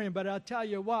California, but I'll tell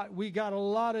you what, we got a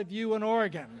lot of you in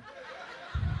Oregon.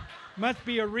 Must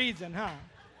be a reason, huh?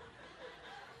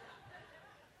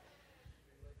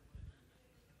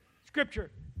 Scripture.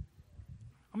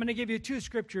 I'm going to give you 2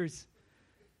 scriptures.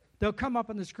 They'll come up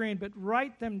on the screen, but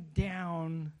write them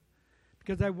down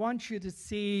because I want you to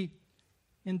see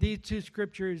in these 2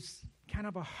 scriptures kind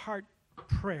of a heart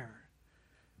prayer.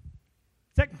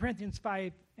 2 Corinthians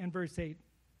 5 and verse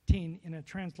 18 in a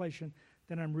translation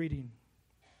that I'm reading.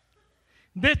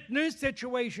 This new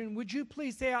situation, would you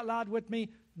please say out loud with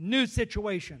me, new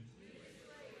situation.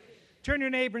 Turn your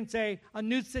neighbor and say, a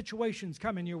new situation's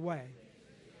coming your way.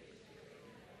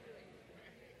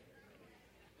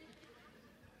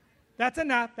 That's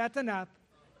enough. That's enough.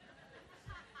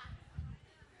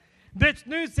 This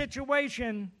new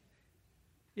situation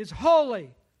is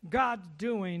wholly God's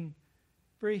doing,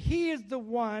 for He is the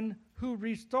one who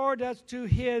restored us to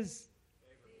His.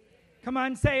 Come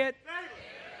on, say it.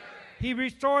 He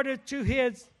restored us to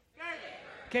His.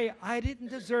 Okay, I didn't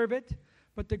deserve it,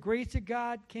 but the grace of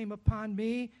God came upon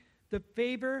me. The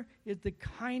favor is the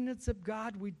kindness of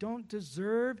God we don't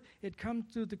deserve. It comes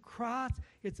through the cross.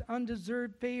 It's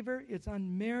undeserved favor. It's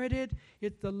unmerited.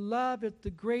 It's the love. It's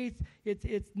the grace.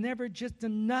 It's never just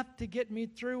enough to get me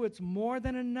through. It's more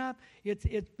than enough.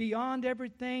 It's beyond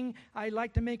everything. I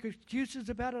like to make excuses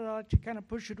about it. I like to kind of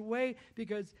push it away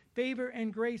because favor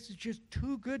and grace is just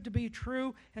too good to be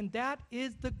true. And that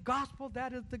is the gospel.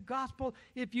 That is the gospel.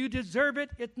 If you deserve it,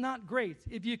 it's not grace.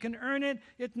 If you can earn it,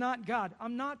 it's not God.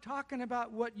 I'm not talking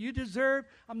about what you deserve.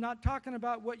 I'm not talking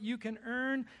about what you can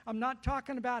earn. I'm not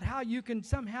talking about how you can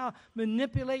somehow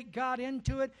manipulate God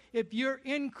into it. If you're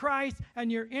in Christ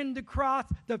and you're in the cross,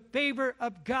 the favor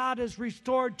of God is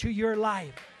restored to your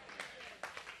life.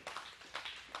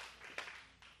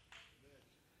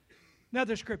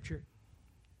 Another scripture,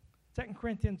 2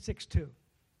 Corinthians 6:2.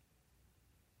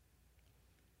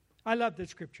 I love this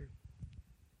scripture.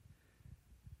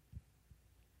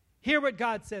 Hear what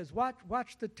God says.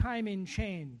 Watch the timing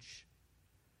change.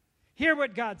 Hear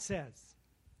what God says.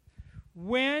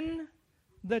 When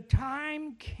the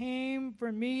time came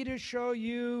for me to show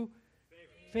you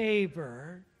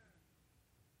favor,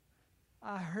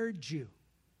 I heard you.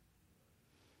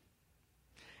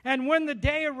 And when the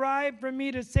day arrived for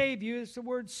me to save you, it's the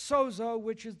word sozo,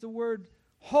 which is the word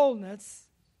wholeness,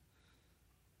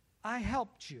 I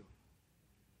helped you.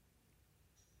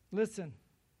 Listen,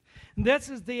 this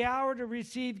is the hour to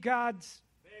receive God's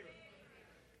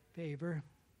favor.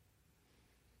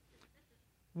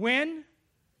 When?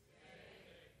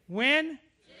 When?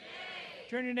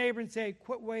 Turn to your neighbor and say,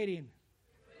 quit waiting.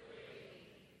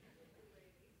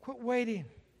 Quit waiting.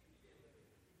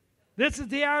 This is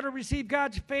the hour to receive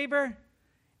God's favor.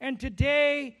 And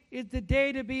today is the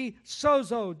day to be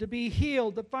sozo, to be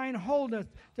healed, to find wholeness,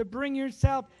 to bring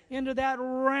yourself into that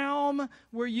realm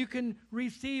where you can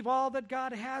receive all that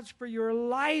God has for your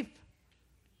life.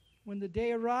 When the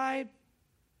day arrived,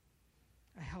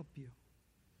 I helped you.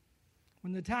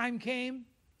 When the time came,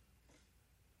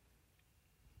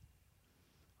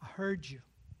 I heard you.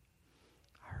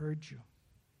 I heard you.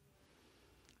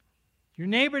 Your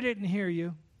neighbor didn't hear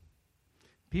you.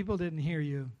 People didn't hear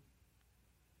you.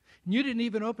 And you didn't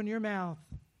even open your mouth.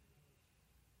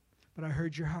 But I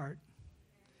heard your heart.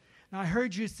 And I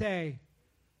heard you say,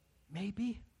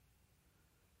 maybe,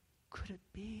 could it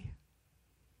be?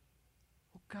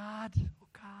 Oh God,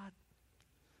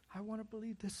 I want to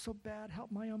believe this so bad.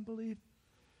 Help my unbelief.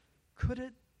 Could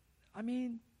it? I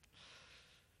mean,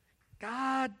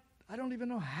 God, I don't even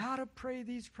know how to pray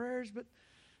these prayers, but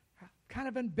kind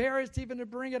of embarrassed even to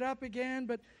bring it up again,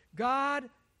 but God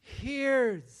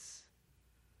hears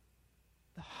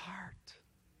the heart.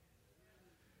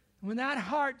 When that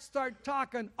heart starts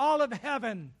talking, all of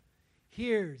heaven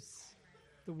hears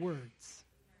the words.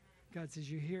 God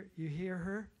says, you hear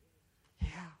her? Yeah.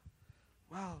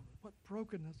 Wow, what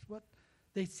brokenness.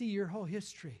 They see your whole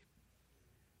history.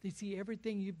 They see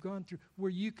everything you've gone through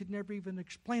where you could never even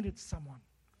explain it to someone.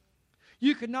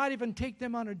 You could not even take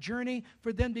them on a journey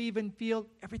for them to even feel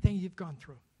everything you've gone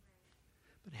through.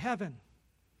 But heaven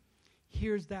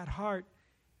hears that heart,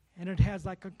 and it has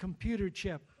like a computer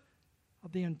chip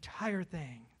of the entire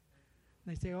thing.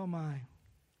 And they say, oh my,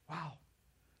 wow,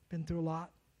 been through a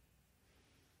lot.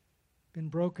 Been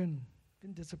broken,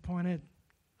 been disappointed,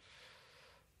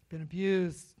 been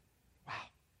abused. Wow.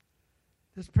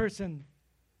 This person,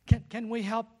 can we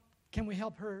help? Can we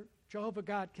help her? Jehovah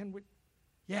God, can we?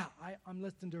 Yeah, I'm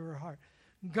listening to her heart.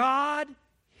 God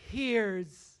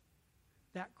hears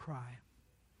that cry.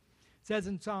 It says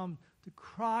in Psalm, the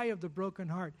cry of the broken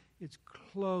heart is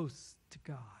close to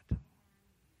God.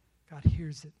 God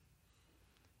hears it.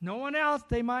 No one else,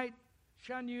 they might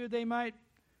shun you, they might,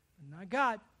 but not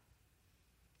God.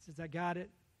 He says, I got it.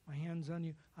 My hand's on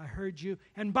you. I heard you.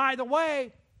 And by the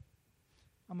way,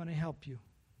 I'm going to help you.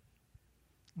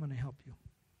 I'm going to help you.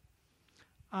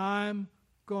 I'm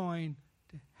going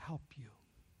to help you.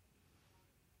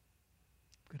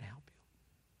 I'm going to help you.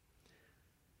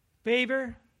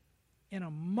 Favor in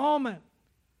a moment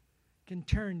can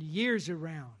turn years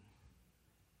around.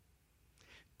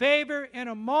 Favor in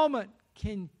a moment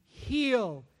can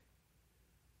heal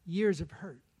years of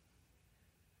hurt.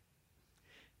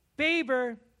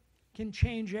 Favor can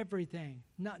change everything,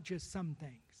 not just some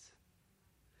things.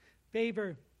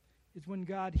 Favor is when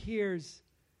God hears,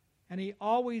 and He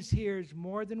always hears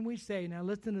more than we say. Now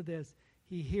listen to this.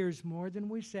 He hears more than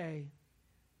we say.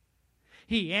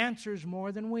 He answers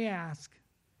more than we ask.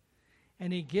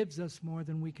 And He gives us more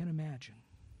than we can imagine.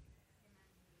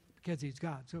 Because He's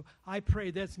God. So I pray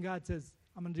this, and God says,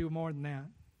 I'm going to do more than that.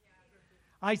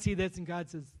 I see this, and God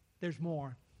says, there's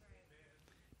more.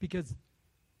 Because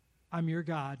I'm your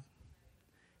God,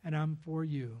 and I'm for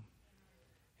you,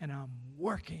 and I'm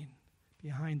working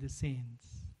behind the scenes.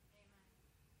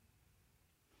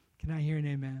 Can I hear an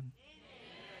amen? Amen.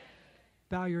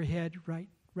 Bow your head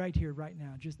right here, right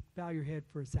now. Just bow your head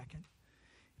for a second.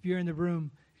 If you're in the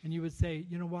room and you would say,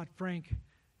 you know what, Frank,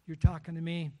 you're talking to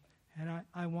me, and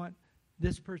I want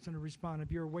this person to respond.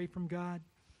 If you're away from God,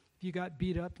 if you got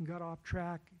beat up and got off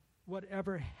track,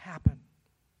 whatever happened,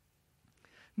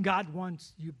 God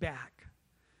wants you back.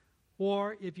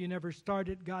 Or if you never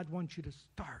started, God wants you to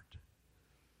start.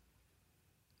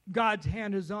 God's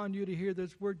hand is on you to hear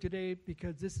this word today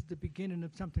because this is the beginning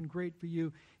of something great for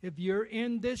you. If you're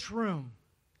in this room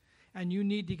and you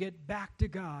need to get back to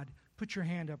God, put your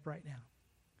hand up right now.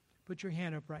 Put your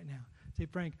hand up right now. Say,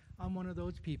 Frank, I'm one of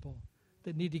those people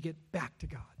that need to get back to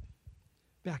God.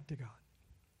 Back to God.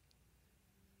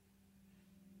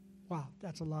 Wow,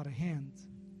 that's a lot of hands.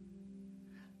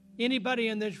 Anybody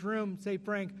in this room say,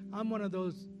 Frank, I'm one of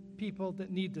those people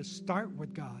that need to start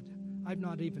with God. I've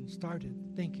not even started.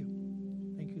 Thank you.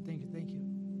 Thank you, thank you, thank you.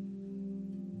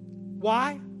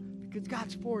 Why? Because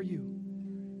God's for you.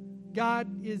 God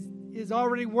is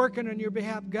already working on your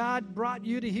behalf. God brought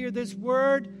you to hear this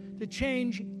word to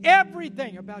change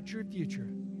everything about your future.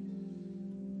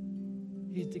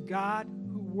 He's the God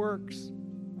who works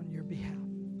on your behalf.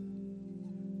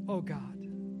 Oh, God,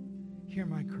 hear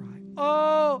my cry.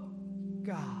 Oh,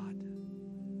 God,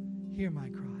 hear my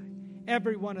cry.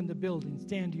 Everyone in the building,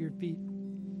 stand to your feet.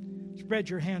 Spread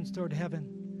your hands toward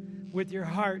heaven. With your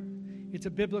heart, it's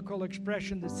a biblical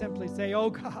expression to simply say, oh,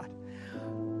 God,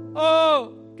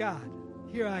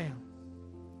 here I am.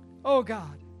 Oh,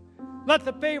 God, let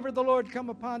the favor of the Lord come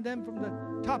upon them from the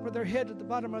top of their head to the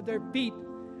bottom of their feet.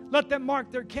 Let them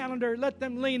mark their calendar. Let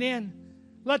them lean in.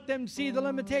 Let them see the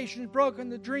limitations broken,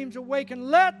 the dreams awakened.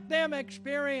 Let them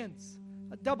experience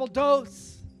a double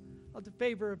dose of the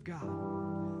favor of God.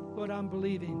 Lord, I'm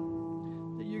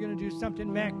believing that you're going to do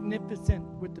something magnificent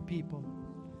with the people.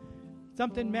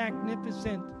 Something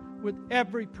magnificent with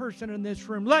every person in this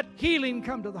room. Let healing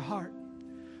come to the heart.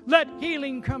 Let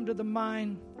healing come to the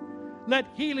mind. Let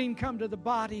healing come to the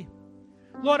body.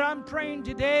 Lord, I'm praying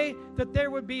today that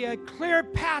there would be a clear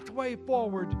pathway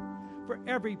forward for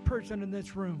every person in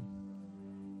this room.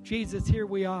 Jesus, here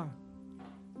we are.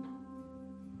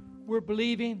 We're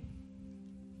believing.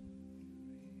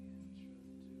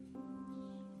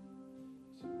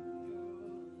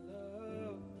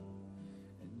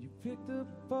 Picked up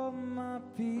all my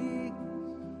pieces,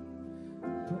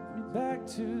 put me back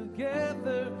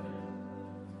together.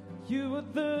 You are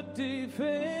the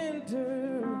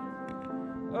defender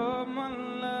of my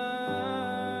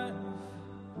life.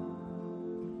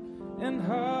 And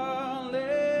hallelujah,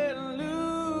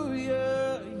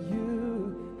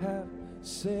 you have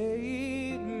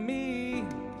saved me.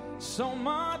 So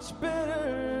much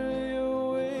better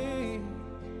your way.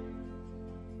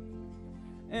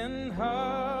 And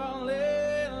hallelujah,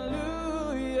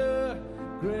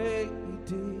 great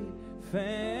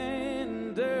defender.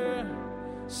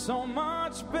 So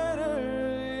much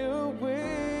better your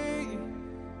way.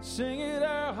 Sing it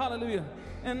out, hallelujah.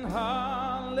 And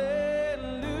hallelujah,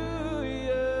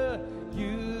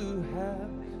 you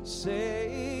have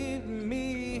saved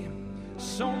me.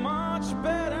 So much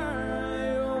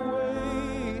better your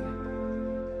way.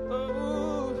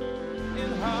 Oh,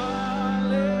 and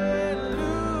hallelujah,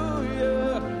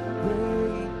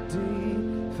 great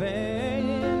defender.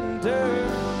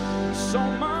 So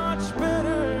much better.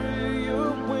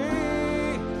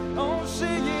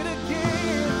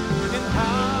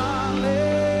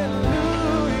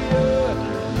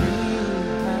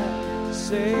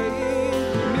 Save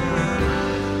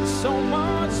me, so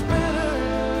much better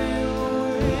your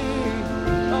way,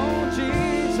 oh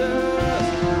Jesus,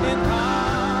 and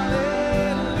hallelujah,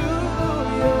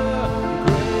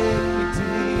 great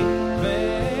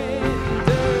defender,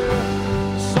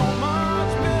 so much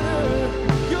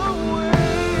better your way,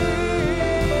 and hallelujah,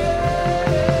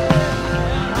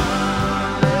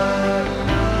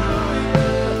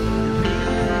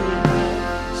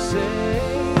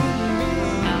 save me.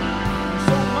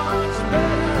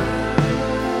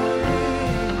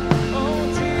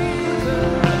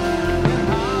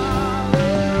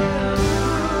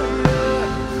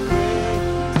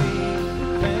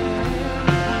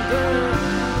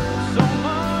 So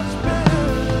much better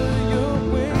your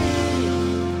way.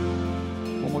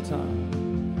 One more time.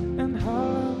 And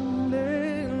hallelujah,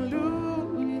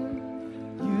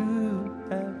 you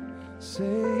have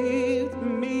saved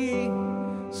me.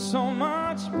 So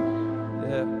much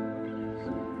better.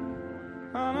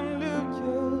 Hallelujah,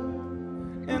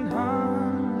 and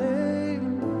hallelujah,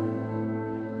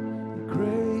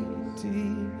 great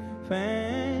defender,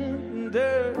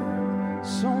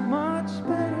 so much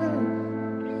better,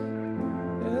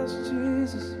 yes,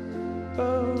 Jesus,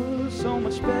 oh, so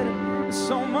much better,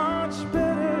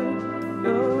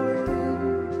 your way.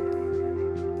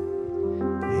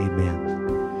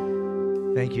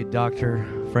 Amen. Thank you, Dr.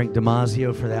 Frank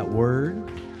Demazio, for that word.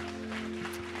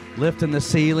 Lifting the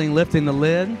ceiling, lifting the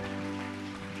lid.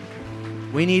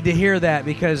 We need to hear that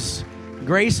because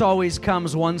grace always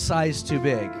comes one size too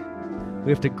big.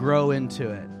 We have to grow into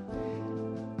it.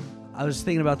 I was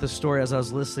thinking about this story as I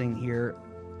was listening here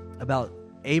about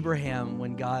Abraham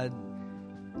when God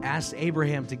asked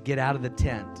Abraham to get out of the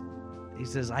tent. He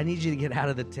says, I need you to get out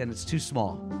of the tent. It's too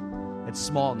small. It's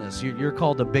smallness. You're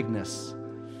called to bigness.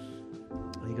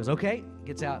 And he goes, okay.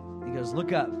 Gets out. He goes,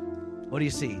 look up. What do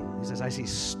you see? He says, I see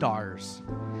stars.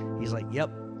 He's like,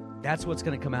 yep, that's what's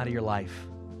going to come out of your life.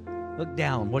 Look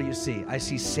down. What do you see? I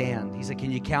see sand. He said, can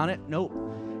you count it? Nope.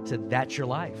 He said, that's your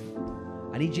life.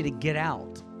 I need you to get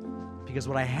out because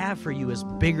what I have for you is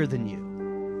bigger than you.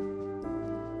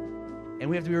 And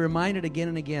we have to be reminded again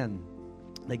and again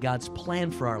that God's plan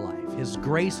for our life, His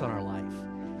grace on our life,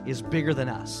 is bigger than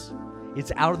us.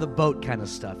 It's out of the boat kind of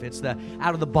stuff. It's the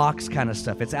out of the box kind of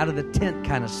stuff. It's out of the tent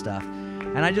kind of stuff.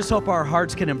 And I just hope our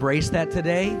hearts can embrace that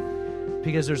today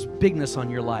because there's bigness on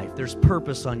your life. There's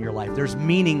purpose on your life. There's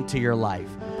meaning to your life.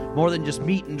 More than just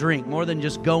meat and drink, more than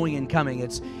just going and coming.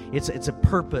 It's a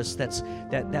purpose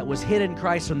that was hid in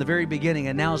Christ from the very beginning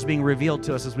and now is being revealed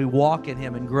to us as we walk in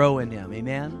Him and grow in Him.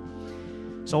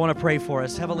 Amen? So I want to pray for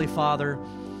us. Heavenly Father,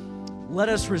 let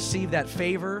us receive that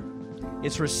favor.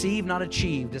 It's received, not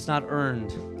achieved. It's not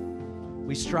earned.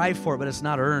 We strive for it, but it's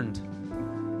not earned.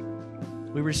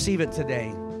 We receive it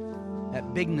today,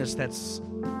 that bigness that's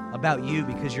about you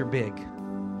because you're big.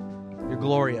 You're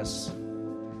glorious.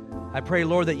 I pray,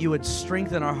 Lord, that you would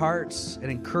strengthen our hearts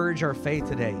and encourage our faith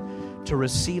today to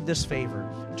receive this favor,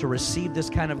 to receive this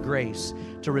kind of grace,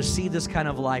 to receive this kind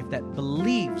of life that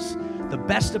believes the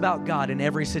best about God in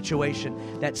every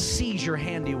situation, that sees your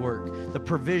handiwork, the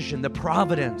provision, the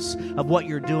providence of what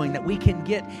you're doing, that we can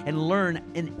get and learn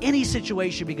in any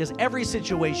situation because every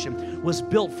situation was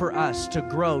built for us to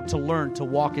grow, to learn, to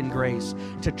walk in grace,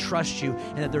 to trust you,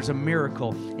 and that there's a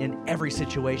miracle in every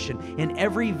situation. In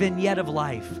every vignette of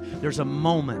life, there's a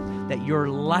moment that your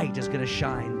light is going to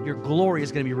shine, your glory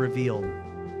is going to be revealed.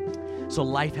 So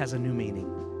life has a new meaning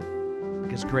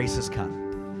because grace has come.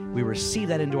 We receive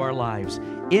that into our lives.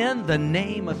 In the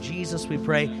name of Jesus we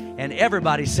pray. And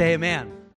everybody say amen.